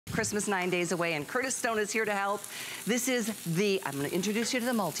Christmas 9 days away, and Curtis Stone is here to help. This is the, I'm gonna introduce you to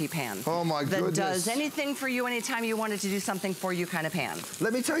the multi-pan. Oh my goodness. That does anything for you anytime you wanted to do something for you kind of pan.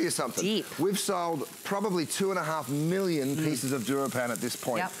 Let me tell you something. Deep. We've sold probably 2.5 million pieces of DuraPan at this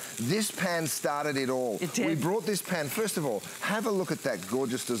point. Yep. This pan started it all. It did. We brought this pan, first of all, have a look at that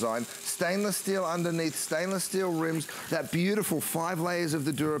gorgeous design. Stainless steel underneath, stainless steel rims, that beautiful 5 layers of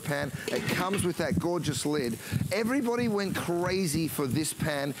the DuraPan. It comes with that gorgeous lid. Everybody went crazy for this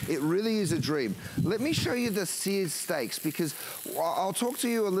pan. It really is a dream. Let me show you the seared steaks, because I'll talk to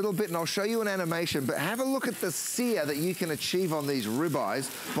you a little bit and I'll show you an animation, but have a look at the sear that you can achieve on these ribeyes.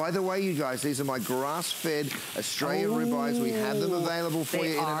 By the way, you guys, these are my grass-fed Australian ribeyes. We have them available for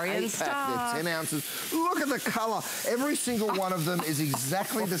you in an 8-pack. They're 10 ounces. Look at the color. Every single one of them is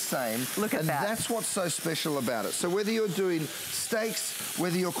exactly the same. Look at that. And that's what's so special about it. So whether you're doing steaks,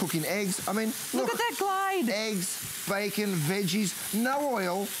 whether you're cooking eggs, I mean, look at that glide. Eggs, bacon, veggies, no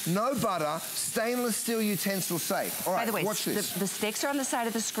oil, no butter, stainless steel utensil safe. All right, by the way, watch this. The steaks are on the side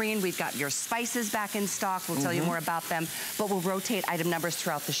of the screen. We've got your spices back in stock. We'll tell you more about them, but we'll rotate item numbers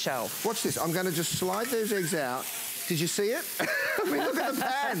throughout the show. Watch this. I'm going to just slide those eggs out. Did you see it? I mean, look at the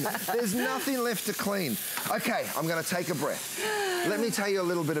pan. There's nothing left to clean. Okay, I'm going to take a breath. Let me tell you a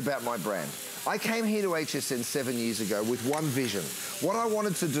little bit about my brand. I came here to HSN 7 years ago with one vision. What I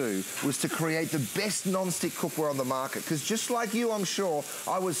wanted to do was to create the best non-stick cookware on the market, because just like you, I'm sure,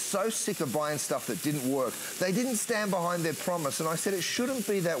 I was so sick of buying stuff that didn't work. They didn't stand behind their promise, and I said it shouldn't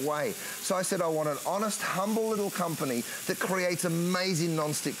be that way. So I said I want an honest, humble little company that creates amazing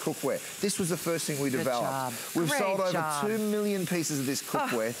non-stick cookware. This was the first thing we developed. We've sold over 2 million pieces of this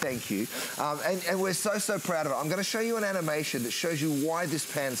cookware, thank you. And we're so proud of it. I'm going to show you an animation that shows you why this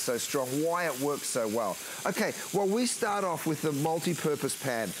pan's so strong, why it works so well. Okay, well, we start off with the multi-purpose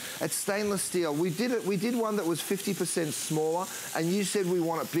pan. It's stainless steel. We did one that was 50% smaller, and you said we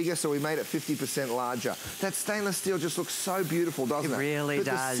want it bigger, so we made it 50% larger. That stainless steel just looks so beautiful, doesn't it? It really does.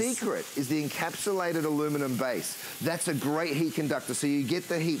 But the secret is the encapsulated aluminum base. That's a great heat conductor, so you get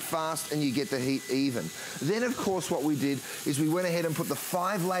the heat fast and you get the heat even. Then, of course, what we did is we went ahead and put the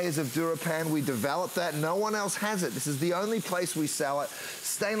 5 layers of DuraPan. We developed that. No one else has it. This is the only place we sell it.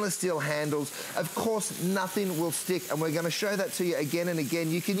 Stainless steel handles. Of course, nothing will stick, and we're going to show that to you again and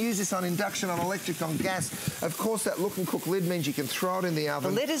again. You can use this on induction, on electric, on gas. Of course, that look and cook lid means you can throw it in the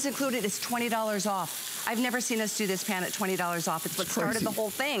oven. The lid is included. It's $20 off. I've never seen us do this pan at $20 off. It's what started the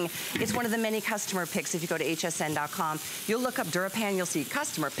whole thing. It's one of the many customer picks. If you go to hsn.com, you'll look up DuraPan. You'll see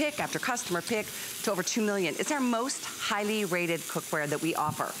customer pick after customer pick to over 2 million. It's our most highly rated cookware that we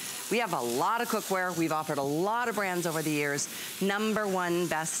offer. We have a lot of cookware. We've offered a lot of brands over the years. #1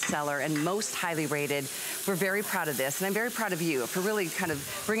 bestseller and most highly rated. We're very proud of this, and I'm very proud of you for really kind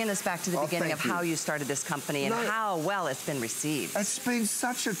of bringing us back to the beginning of how you started this company and how well it's been received. It's been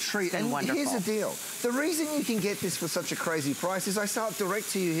such a treat. And wonderful. Here's the deal. The reason you can get this for such a crazy price is I sell it direct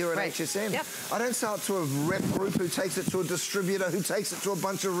to you here at HSN. Yep. I don't sell it to a rep group who takes it to a distributor, who takes it to a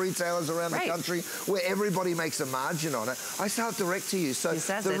bunch of retailers around the country where everybody makes a margin on it. I sell it direct to you. So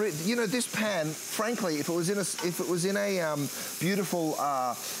you know, this pan, frankly, if it was in a beautiful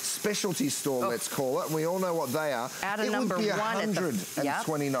specialty store, let's call it, and we all know what they are, it would be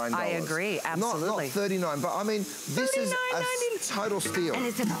 $129. I agree, absolutely. Not $39, but I mean, this is a total steal. And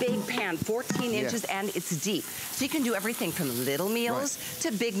it's a big pan, 14 inches, and it's deep. So you can do everything from little meals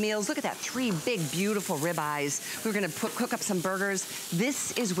to big meals. Look at that, 3 big, beautiful ribeyes. We're gonna cook up some burgers.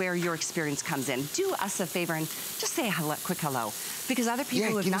 This is where your experience comes in. Do us a favor and just say a quick hello. Because other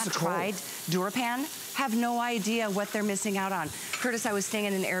people who have not tried DuraPan have no idea what they're missing out on. Curtis, I was staying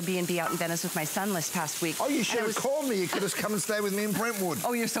in an Airbnb out in Venice with my son this past week. Oh, you should have called me. You could have come and stayed with me in Brentwood.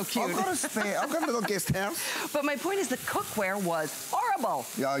 Oh, you're so cute. I've got a spare. I've got a little guest house. But my point is the cookware was horrible.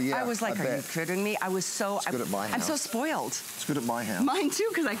 Oh, yeah, I was like, are you kidding me? I was so... It's good at my house. I'm so spoiled. It's good at my house. Mine too,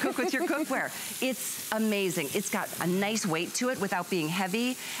 because I cook with your cookware. It's amazing. It's got a nice weight to it without being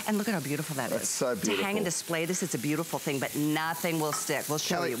heavy. And look at how beautiful that is. That's so beautiful. To hang and display this, it's a beautiful thing, but nothing will stick. We'll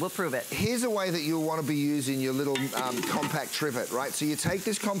show you. We'll prove it. Here's a way that you'll want to be using your little compact trivet, right? So you take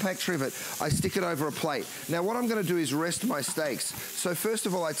this compact trivet, I stick it over a plate. Now what I'm going to do is rest my steaks. So first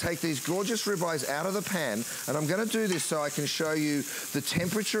of all, I take these gorgeous ribeyes out of the pan, and I'm going to do this so I can show you the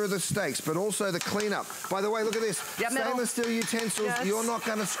temperature of the steaks, but also the cleanup. By the way, look at this. Stainless steel utensils. You're not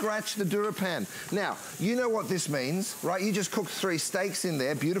going to scratch the DuraPan. Now, you know what this means, right? You just cooked 3 steaks in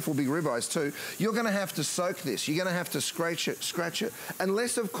there, beautiful big ribeyes too. You're going to have to soak this. You're going to have to scratch it.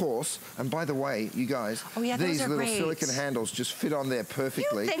 Unless, of course, and by the way, you guys, these little silicone handles just fit on there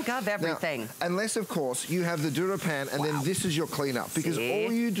perfectly. You think of everything. Now, unless, of course, you have the DuraPan, and then this is your cleanup. Because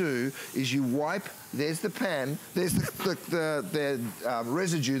all you do is you wipe there's the pan, there's the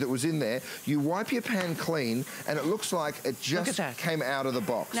residue that was in there. You wipe your pan clean, and it looks like it just came out of the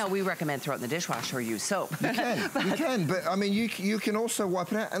box. No, we recommend throw it in the dishwasher or use soap. You can, but I mean, you can also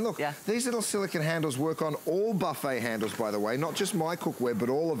wipe it out. And look, these little silicone handles work on all buffet handles, by the way, not just my cookware, but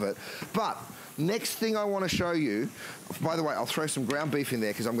all of it. But next thing I want to show you, by the way, I'll throw some ground beef in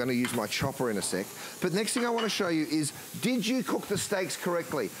there because I'm going to use my chopper in a sec. But next thing I want to show you is, did you cook the steaks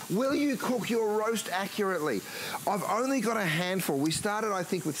correctly? Will you cook your roast accurately? I've only got a handful. We started, I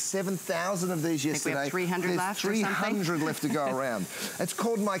think, with 7,000 of these yesterday. I think we have 300 left or something. 300 left to go around. It's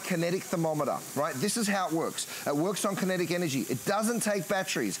called my kinetic thermometer, right? This is how it works. It works on kinetic energy. It doesn't take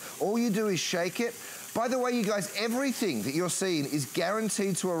batteries. All you do is shake it. By the way, you guys, everything that you're seeing is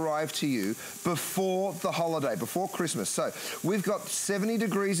guaranteed to arrive to you before the holiday, before Christmas. So we've got 70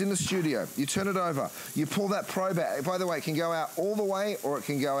 degrees in the studio. You turn it over. You pull that probe out. By the way, it can go out all the way or it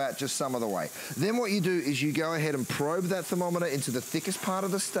can go out just some of the way. Then what you do is you go ahead and probe that thermometer into the thickest part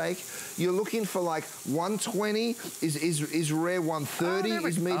of the steak. You're looking for like 120 is rare, 130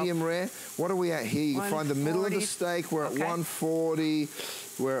 is medium rare. What are we at here? You find the middle of the steak. We're at 140.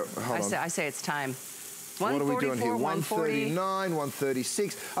 I say it's time. What are we doing here? 139,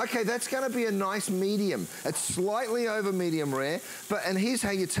 136. Okay, that's going to be a nice medium. It's slightly over medium rare, and here's how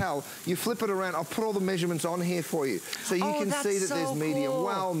you tell. You flip it around. I'll put all the measurements on here for you. So you can see that there's medium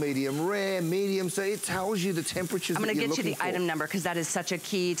well, medium rare, medium. So it tells you the temperatures that you're looking for. I'm going to get you the item number because that is such a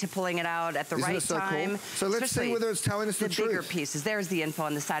key to pulling it out at the right time. Cool? So let's see whether it's telling us the truth. The bigger pieces. There's the info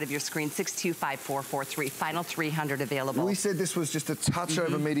on the side of your screen, 625443. Final 300 available. We said this was just a touch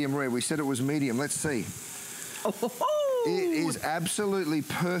over medium rare. We said it was medium. Let's see. It is absolutely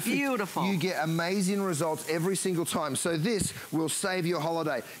perfect. Beautiful. You get amazing results every single time. So this will save your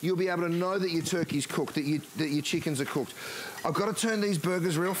holiday. You'll be able to know that your turkey's cooked, that your chickens are cooked. I've got to turn these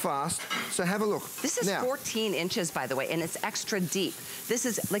burgers real fast, so have a look. This is 14 inches, by the way, and it's extra deep. This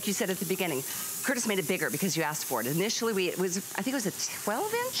is, like you said at the beginning, Curtis made it bigger because you asked for it. Initially, I think it was a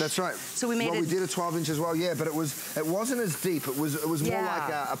 12 inch? That's right. So we made it... Well, we did a 12 inch as well, yeah, but it wasn't as deep. It was more like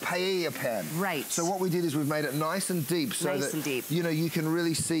a paella pan. Right. So what we did is we've made it nice and deep so you know, you can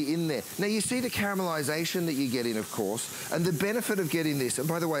really see in there. Now, you see the caramelization that you get in, of course, and the benefit of getting this, and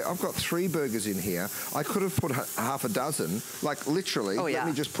by the way, I've got 3 burgers in here. I could have put half a dozen. Like, literally, let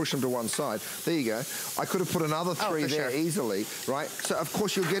me just push them to one side. There you go. I could have put another 3 there easily, right? So, of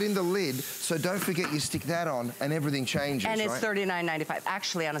course, you're getting the lid, so don't forget you stick that on and everything changes, and it's $39.95.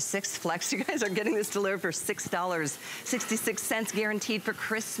 Actually, on a 6th Flex, you guys are getting this delivered for $6.66, guaranteed for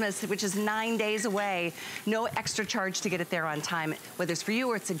Christmas, which is 9 days away. No extra charge to get it there on time, whether it's for you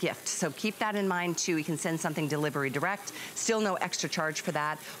or it's a gift. So keep that in mind, too. You can send something delivery direct. Still no extra charge for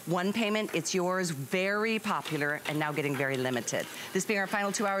that. One payment, it's yours. Very popular and now getting very limited. This being our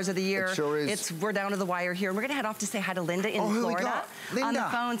final 2 hours of the year. It sure is. We're down to the wire here. And we're going to head off to say hi to Linda in Florida. Linda. On the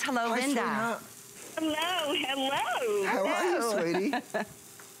phones. Hello, hi, Linda. Sweetheart. Hello. How are you, sweetie?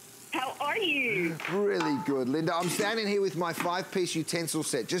 How are you? Really good, Linda. I'm standing here with my 5-piece utensil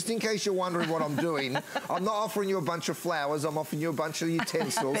set. Just in case you're wondering what I'm doing, I'm not offering you a bunch of flowers. I'm offering you a bunch of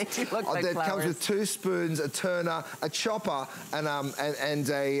utensils. They do look like that flowers. comes with 2 spoons, a turner, a chopper, and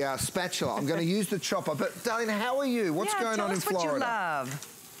a spatula. I'm going to use the chopper. But, darling, how are you? What's going on in Florida? What you love.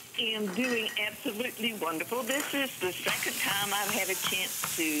 I'm doing absolutely wonderful. This is the second time I've had a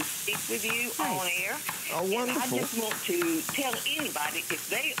chance to speak with you on air. Oh, wonderful. And I just want to tell anybody, if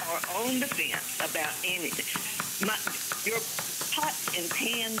they are on the fence about anything, your pots and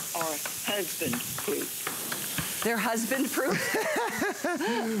pans are husband-proof. They're husband-proof?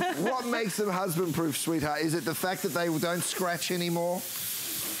 What makes them husband-proof, sweetheart? Is it the fact that they don't scratch anymore?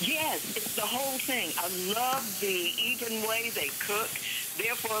 Yes, it's the whole thing. I love the even way they cook.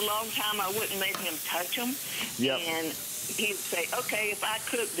 There for a long time, I wouldn't let him touch them. Yep. And he'd say, okay, if I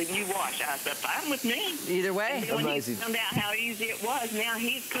cook, then you wash. I said, fine with me. Either way. And when he found out how easy it was, now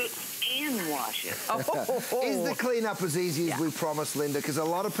he cooks and washes. Is the cleanup as easy as we promised, Linda? Because a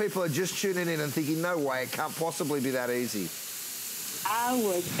lot of people are just tuning in and thinking, no way, it can't possibly be that easy. I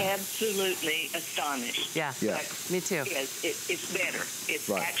was absolutely astonished. Yeah. Me too. Yes, it's better. It's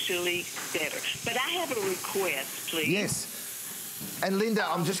actually better. But I have a request, please. Yes. And Linda,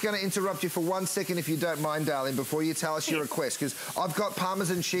 I'm just going to interrupt you for 1 second, if you don't mind, darling, before you tell us your request, because I've got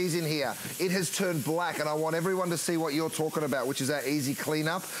Parmesan cheese in here. It has turned black, and I want everyone to see what you're talking about, which is that easy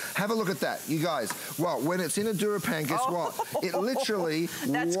cleanup. Have a look at that, you guys. Well, when it's in a DuraPan, guess what? It literally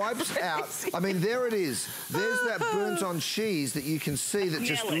wipes out. I mean, there it is. There's that burnt-on cheese that you can see that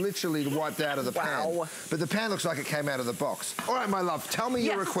just literally wiped out of the pan. But the pan looks like it came out of the box. All right, my love, tell me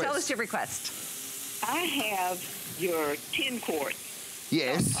your request. Tell us your request. I have your 10 quart.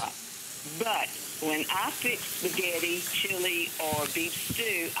 Yes. But when I fix spaghetti, chili, or beef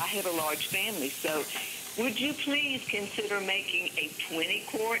stew, I have a large family. So would you please consider making a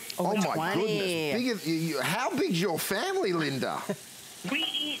 20-quart? Oh, my goodness. How big's your family, Linda? We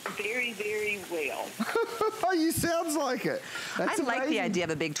eat very, very well. You sounds like it. That's I like the idea of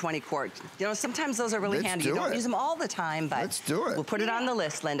a big 20-quart. You know, sometimes those are really handy. You don't use them all the time, but let's do it. We'll put it on the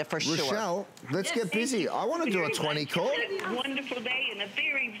list, Linda, for sure. Rochelle, let's get busy. I want to do a 20-quart. Have a wonderful day and a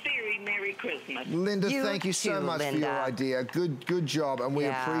very, very Merry Christmas. Linda, thank you so much for your idea. Good job, and we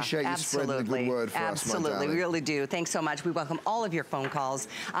appreciate you spreading the good word for us, my darling. Absolutely, we really do. Thanks so much. We welcome all of your phone calls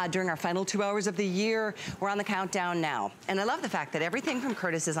during our final 2 hours of the year. We're on the countdown now, and I love the fact that everything from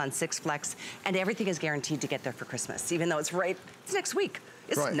Curtis is on 6 Flex, and everything is guaranteed to get there for Christmas, even though it's next week.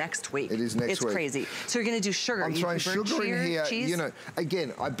 It's next week. It is next week. It's crazy. So you're going to do sugar. I'm throwing sugar in here. Cheese? You know,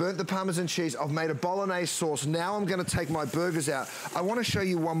 again, I burnt the Parmesan cheese. I've made a bolognese sauce. Now I'm going to take my burgers out. I want to show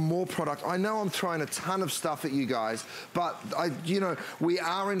you one more product. I know I'm throwing a ton of stuff at you guys, but you know, we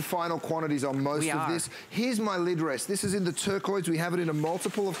are in final quantities on most of this. Here's my lid rest. This is in the turquoise. We have it in a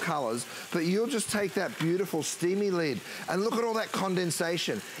multiple of colors, but you'll just take that beautiful steamy lid and look at all that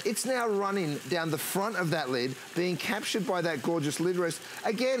condensation. It's now running down the front of that lid, being captured by that gorgeous lid rest.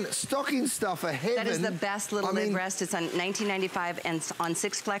 Again, stocking stuff for heaven. That is the best little lid rest. It's on $19.95 and on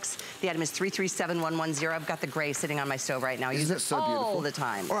 6 Flex. The item is 337110. I've got the gray sitting on my stove right now. I use it so beautiful all the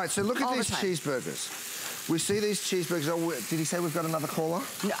time. All right, so look at these cheeseburgers. We see these cheeseburgers. Oh, did he say we've got another caller?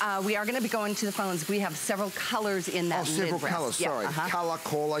 We are going to be going to the phones. We have several colors in that lid several colors, sorry. Color,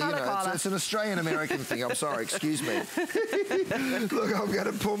 caller, you know, it's an Australian-American thing. I'm sorry, excuse me. Look, I'm going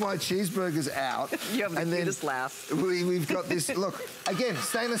to pull my cheeseburgers out. You have the cutest laugh. We've got this, look, again,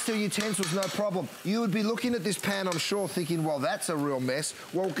 stainless steel utensils, no problem. You would be looking at this pan, I'm sure, thinking, well, that's a real mess.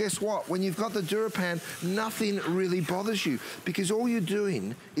 Well, guess what? When you've got the DuraPan, nothing really bothers you because all you're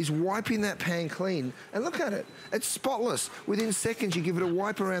doing is wiping that pan clean. And look at it. It's spotless. Within seconds, you give it a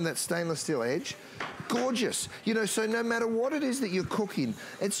wipe around that stainless steel edge. Gorgeous. You know, so no matter what it is that you're cooking,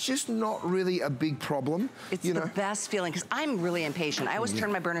 it's just not really a big problem. It's the best feeling because I'm really impatient. I always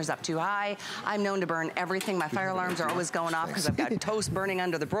turn my burners up too high. I'm known to burn everything. My fire alarms are always going off because I've got toast burning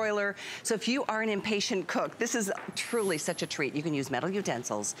under the broiler. So if you are an impatient cook, this is truly such a treat. You can use metal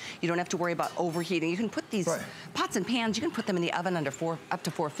utensils. You don't have to worry about overheating. You can put these pots and pans, you can put them in the oven under up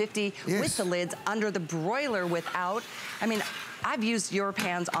to 450 with the lids under the broiler without, I mean, I've used your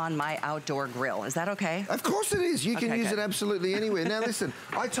pans on my outdoor grill. Is that okay? Of course it is. You can use it absolutely anywhere. Now listen,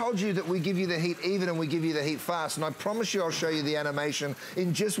 I told you that we give you the heat even and we give you the heat fast, and I promise you I'll show you the animation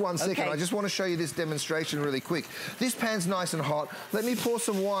in just 1 second. I just want to show you this demonstration really quick. This pan's nice and hot. Let me pour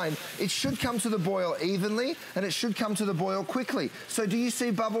some wine. It should come to the boil evenly, and it should come to the boil quickly. So do you see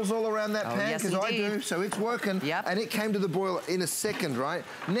bubbles all around that pan? Because I do. So it's working, and it came to the boil in a second, right?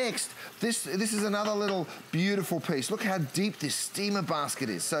 Next, this is another little beautiful piece. Look how deep this steamer basket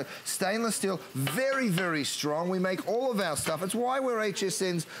is. So stainless steel, very, very strong. We make all of our stuff. It's why we're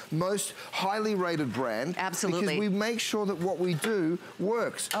HSN's most highly rated brand. Absolutely. Because we make sure that what we do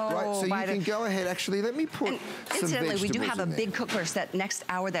works, right? So you can go ahead, actually, let me put some incidentally, we do have a there. big cookware set next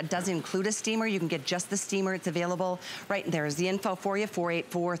hour that does include a steamer. You can get just the steamer. It's available right there's the info for you,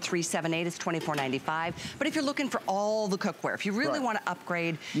 484-378. It's $24.95. But if you're looking for all the cookware, if you really want to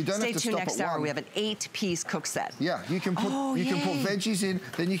upgrade, stay tuned next hour. We have an 8-piece cook set. Yeah, you can put you can put veggies in,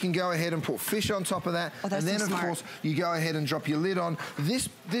 then you can go ahead and put fish on top of that, and then of course you go ahead and drop your lid on. This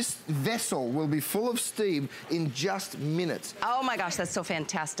vessel will be full of steam in just minutes. Oh my gosh, that's so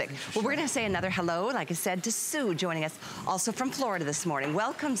fantastic. Well, we're going to say another hello, like I said, to Sue joining us, also from Florida this morning.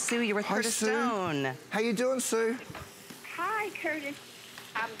 Welcome, Sue. You're with Curtis Stone. How you doing, Sue? Hi, Curtis.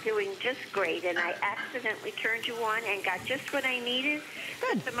 I'm doing just great, and I accidentally turned you on and got just what I needed,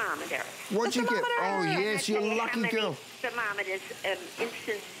 the thermometer. What'd you get? Oh, yes, you're a lucky girl. Thermometers,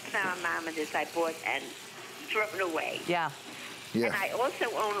 instant thermometers I bought and thrown away. Yeah. And I also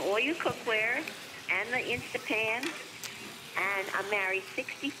own all your cookware and the Instapan, and I'm married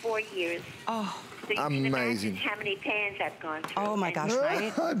 64 years. Oh, so you can imagine how many pans I've gone through. Oh my gosh,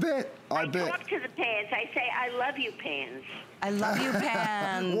 right? I bet. I talk to the pans. I say, I love you, pans. I love you,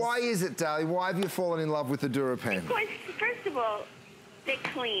 pans. Why is it, darling? Why have you fallen in love with the DuraPan? Because, first of all, they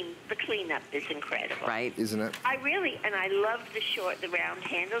clean. The cleanup is incredible. Right. Isn't it? I love the round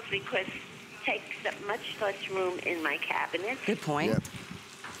handles because it takes up much less room in my cabinet. Good point. Yep.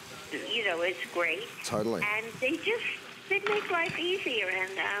 You know, it's great. Totally. And they make life easier,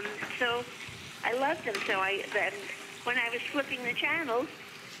 and so I love them. So when I was flipping the channels,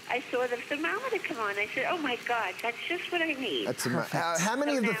 I saw the thermometer come on. I said, oh my God, that's just what I need. That's how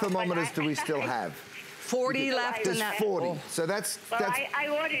many of the thermometers do we still have? 40 left in that. 40. Oh. So that's... Well, I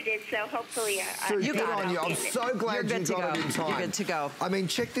ordered it, so hopefully So you good got on it. you. I'm so glad you got it in time. You're good to go. I mean,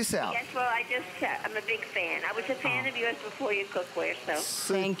 check this out. Yes, well, I'm a big fan. I was a fan of yours before your cookware, so.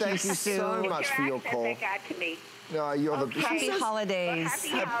 Sue, Thank you, so Sue. much for your call. That got to me. No, you're the... Happy holidays. Well,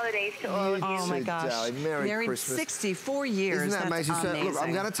 happy holidays to all of you. Oh my gosh. Darling, Merry Married Christmas. 64 years. Isn't that That's amazing? amazing. So, look,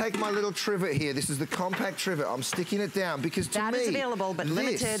 I'm going to take my little trivet here. This is the compact trivet. I'm sticking it down because to That me, is available, but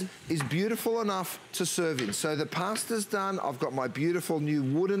limited. This is beautiful enough to serve in. So the pasta's done. I've got my beautiful new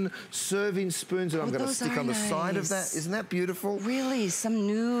wooden serving spoons that I'm going to stick on the side of that. Isn't that beautiful? Really, some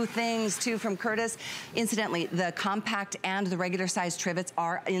new things too from Curtis. Incidentally, the compact and the regular size trivets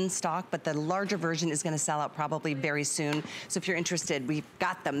are in stock, but the larger version is going to sell out probably very soon. So if you're interested, we've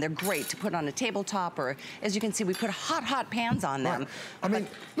got them. They're great to put on a tabletop, or as you can see, we put hot pans on them. Right. I mean,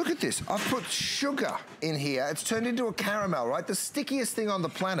 look at this. I've put sugar in here. It's turned into a caramel, right? The stickiest thing on the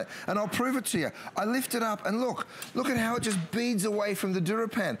planet. And I'll prove it to you. I lift it up and look at how it just beads away from the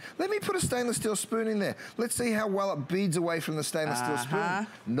DuraPan. Let me put a stainless steel spoon in there. Let's see how well it beads away from the stainless steel spoon.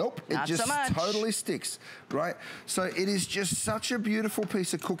 Nope, it just totally sticks, right? So it is just such a beautiful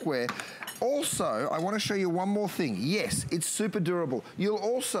piece of cookware. Also, I want to show you one more thing. Yes, it's super durable. You'll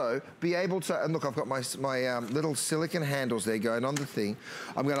also be able to, and look, I've got my little silicone handles there going on the thing.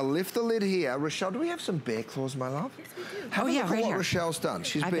 I'm going to lift the lid here. Rochelle, do we have some bear claws, my love? Yes, we do. Have a look at what Rochelle's done.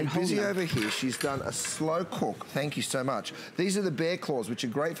 She's been busy over here. She's done a slow cook. Thank you so much. These are the bear claws, which are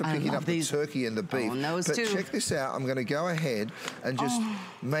great for picking up the turkey and the beef. But check this out. I'm going to go ahead and just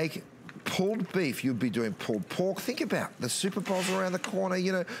make pulled beef. You'd be doing pulled pork. Think about the Super Bowls around the corner.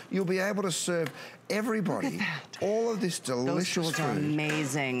 You know, you'll be able to serve everybody all of this delicious food. Those tools are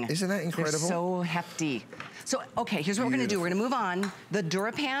amazing. Isn't that incredible? They're so hefty. So, okay, here's what we're gonna do. We're gonna move on. The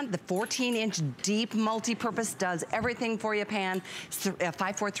DuraPan, the 14-inch deep multi-purpose, does everything for you pan.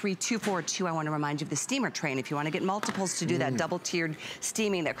 543242, I wanna remind you of the steamer train. If you wanna get multiples to do that double-tiered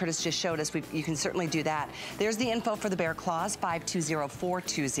steaming that Curtis just showed us, you can certainly do that. There's the info for the bear claws,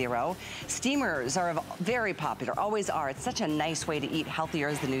 520420. Steamers are very popular, always are. It's such a nice way to eat healthier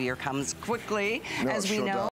as the new year comes quickly, as we know.